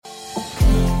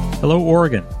Hello,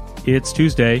 Oregon. It's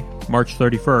Tuesday, March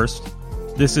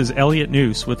 31st. This is Elliot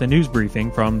Noose with a news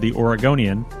briefing from The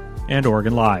Oregonian and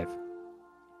Oregon Live.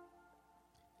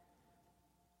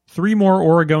 3 more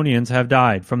Oregonians have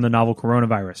died from the novel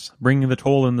coronavirus, bringing the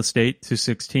toll in the state to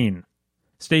 16.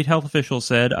 State health officials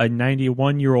said a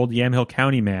 91-year-old Yamhill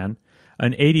County man,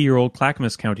 an 80-year-old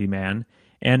Clackamas County man,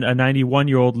 and a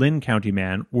 91-year-old Lynn County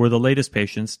man were the latest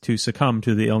patients to succumb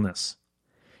to the illness.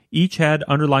 Each had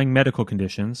underlying medical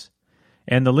conditions,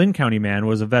 and the Lynn County man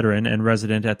was a veteran and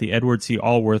resident at the Edward C.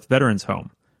 Allworth Veterans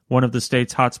Home, one of the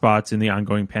state's hotspots in the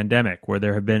ongoing pandemic, where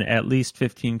there have been at least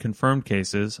 15 confirmed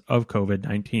cases of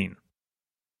COVID-19.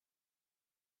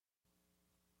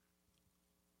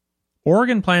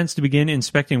 Oregon plans to begin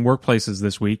inspecting workplaces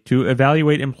this week to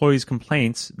evaluate employees'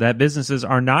 complaints that businesses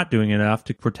are not doing enough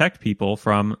to protect people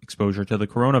from exposure to the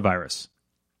coronavirus.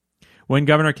 When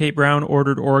Governor Kate Brown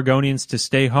ordered Oregonians to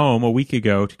stay home a week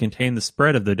ago to contain the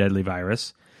spread of the deadly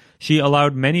virus, she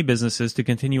allowed many businesses to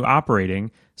continue operating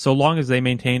so long as they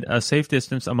maintained a safe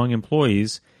distance among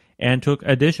employees and took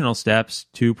additional steps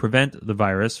to prevent the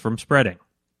virus from spreading.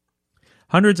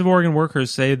 Hundreds of Oregon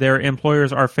workers say their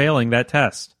employers are failing that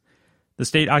test. The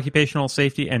State Occupational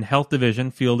Safety and Health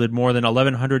Division fielded more than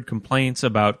 1,100 complaints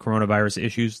about coronavirus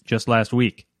issues just last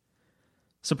week.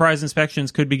 Surprise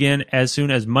inspections could begin as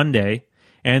soon as Monday,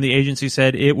 and the agency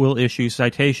said it will issue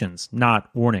citations,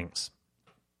 not warnings.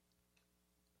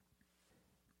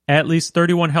 At least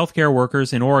 31 healthcare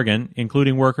workers in Oregon,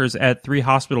 including workers at 3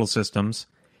 hospital systems,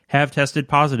 have tested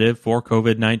positive for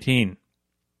COVID-19.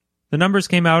 The numbers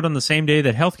came out on the same day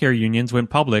that healthcare unions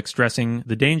went public, stressing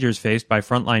the dangers faced by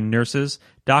frontline nurses,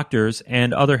 doctors,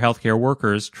 and other healthcare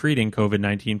workers treating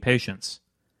COVID-19 patients.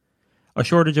 A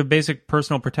shortage of basic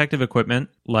personal protective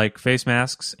equipment, like face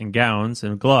masks and gowns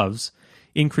and gloves,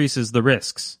 increases the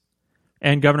risks.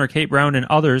 And Governor Kate Brown and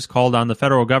others called on the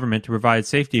federal government to provide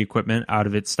safety equipment out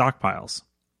of its stockpiles.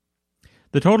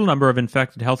 The total number of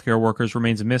infected healthcare workers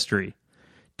remains a mystery.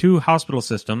 2 hospital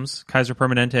systems, Kaiser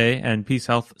Permanente and Peace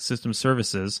Health System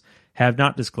Services, have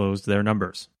not disclosed their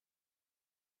numbers.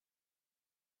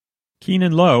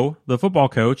 Keenan Lowe, the football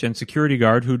coach and security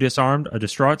guard who disarmed a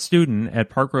distraught student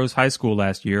at Parkrose High School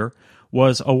last year,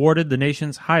 was awarded the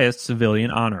nation's highest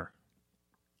civilian honor.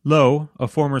 Lowe, a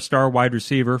former star wide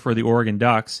receiver for the Oregon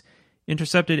Ducks,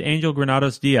 intercepted Angel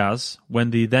Granados Diaz when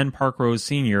the then Parkrose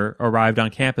senior arrived on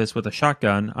campus with a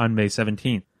shotgun on May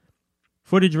 17th.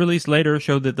 Footage released later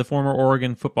showed that the former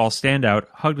Oregon football standout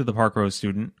hugged the Parkrose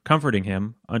student, comforting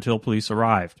him until police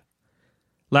arrived.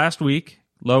 Last week,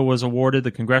 Lowe was awarded the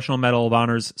Congressional Medal of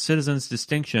Honor's Citizen's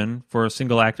Distinction for a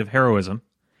single act of heroism.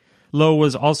 Lowe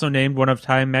was also named one of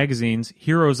Time magazine's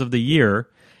Heroes of the Year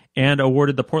and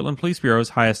awarded the Portland Police Bureau's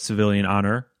highest civilian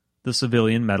honor, the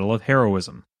Civilian Medal of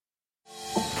Heroism.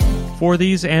 For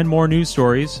these and more news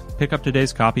stories, pick up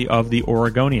today's copy of The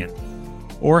Oregonian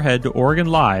or head to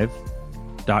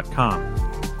OregonLive.com.